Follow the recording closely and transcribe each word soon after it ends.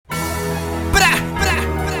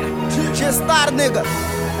Star, nigga.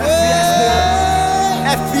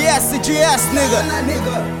 FSGS, nigga.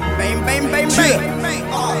 Bem, bem, bem, bem.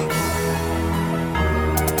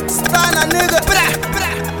 STUNNA, nigga.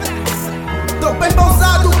 Tô bem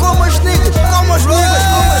pausado como os niggas,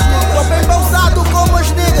 Tô bem pausado como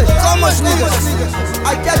os niggas,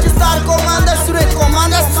 Aqui é de estar comanda street,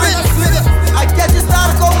 Aqui é de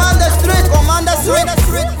estar comanda street,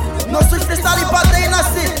 Nossos freestyle batem na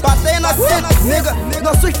city, nigga.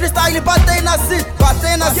 Nossos freestyle batem na city,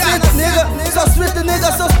 nigga. Sou street,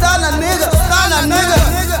 nigga, sou STUNNA, nigga.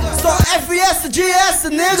 Sou FSGS,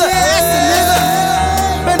 nigga.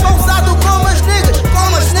 Bem pausado como os niggas,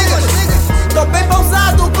 Tô bem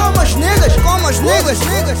pausado como os niggas,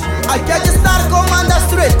 Aqui é de estar comanda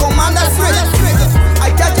street,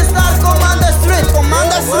 Aqui é de estar comanda street,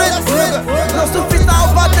 nigga. Nosso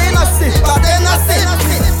freestyle batem na city,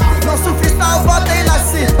 Nosso freestyle batem na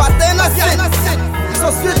city, Sou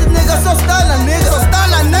street, nigga, sou STUNNA,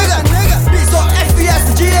 nigga. Sou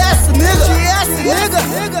FSGS, nigga.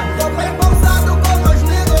 Tô bem pausado como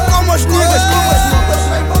os niggas,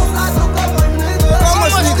 Bem pausado como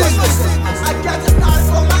os niggas, Aqui é de estar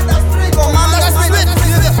comanda street,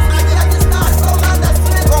 nigga. Aqui é de estar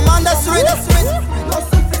comanda street,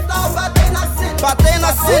 Nosso freestyle batem na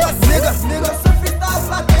city, nigga. Nosso freestyle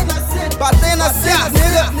batem na city,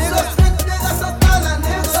 nigga. Sou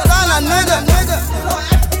STUNNA, nigga. Sou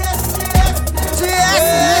FSGS, nigga.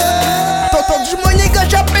 Todos os meus niggas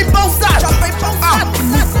já bem pausados,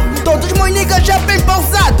 Todos os meus niggas já bem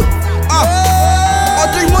pausados,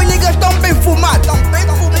 Outros meus niggas tão bem fumados,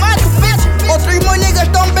 Outros meus niggas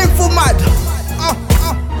tão bem fumados.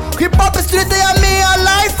 Hip Hop Street é a minha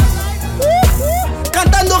life.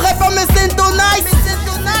 Cantando rap eu me sinto nice.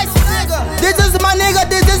 This is my nigga,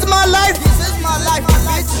 this is my life.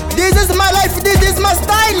 This is my life, this is my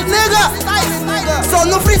style, nigga. Só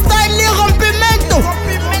no freestyle e rompimento.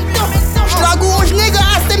 Estrago os niggas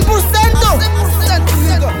a 100%.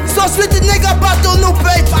 Sou street nigga, bato no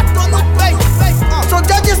peito. Sou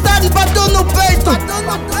Judge Star, bato no peito.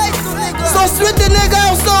 Sou street nigga,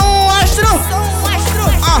 eu sou um astro.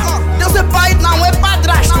 Deus é pai, não é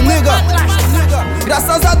padrasto, nigga.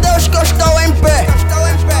 Graças a Deus que eu estou em pé.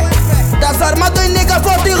 Das armadas, nigga,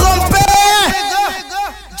 vou te romper.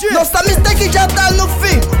 Nossa mistake já tá no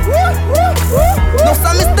fim.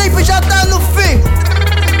 Nossa mistake já tá no fim.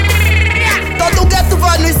 Todo gueto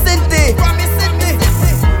vai nos sentir.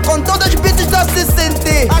 Com todas as beats a se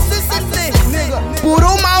sentir. Por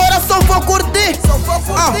uma hora só vou curtir.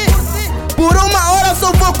 Por uma hora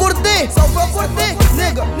só vou curtir.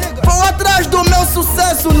 Nigga. Vou atrás do meu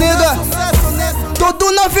sucesso, nigga.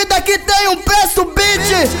 Tudo na vida que tem um preço,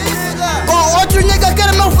 bitch. Com outros nigga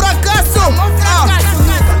querem meu fracasso.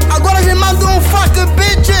 Agora eles mandam um fuck,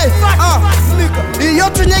 bitch. E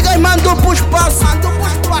outros niggas mandam pro espaço.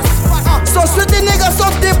 Sou street nigga,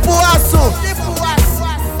 sou tipo aço.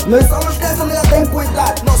 Nós somos criança, nigga, tem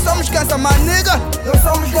cuidado. Nós somos criança, mas nigga. Nós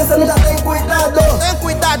somos criança, nigga, tem cuidado. Tem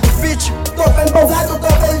cuidado, bitch. Tô bem pausado,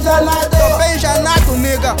 tô bem janado. Tô bem janado,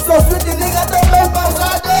 nigga. Sou street nigga, tô bem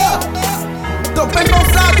pausado. Tô bem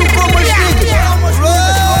pausado como os niggas.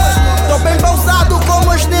 Tô bem pausado como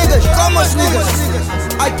os niggas.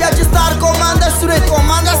 Aqui é de estar comanda street,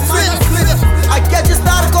 Aqui é de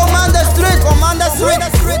estar comanda street,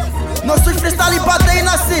 Nossos freestyle batem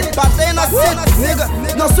na city, nigga.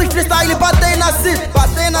 Nossos freestyle batem na city,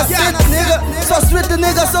 nigga. Sou street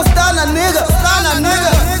nigga, sou STUNNA, nigga.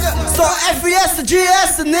 Sou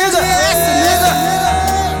FSGS, nigga.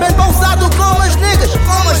 Bem pausado como os niggas,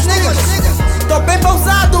 Tô bem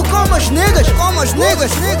pausado como os niggas,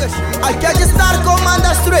 Aqui é de estar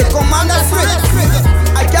comanda street,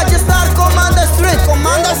 Aqui é de estar comanda street,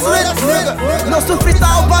 nigga. Nosso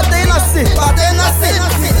freestyle batem na city,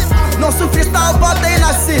 Nosso freestyle batem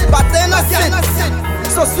na city,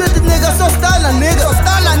 Sou street nigga, sou STUNNA, nigga.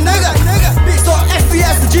 Sou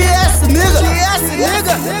FSGS, nigga.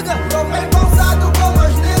 Tô bem pausado como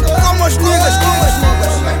os niggas,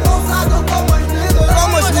 Bem pausado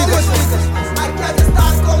como os niggas, Aqui é de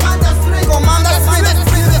estar comanda street,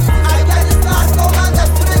 Aqui é de estar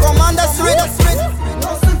comanda street,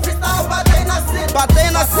 Nosso freestyle batem na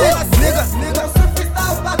city, nigga. Nosso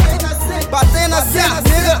freestyle batem na city,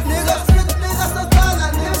 nigga.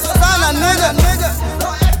 Sou STUNNA, nigga.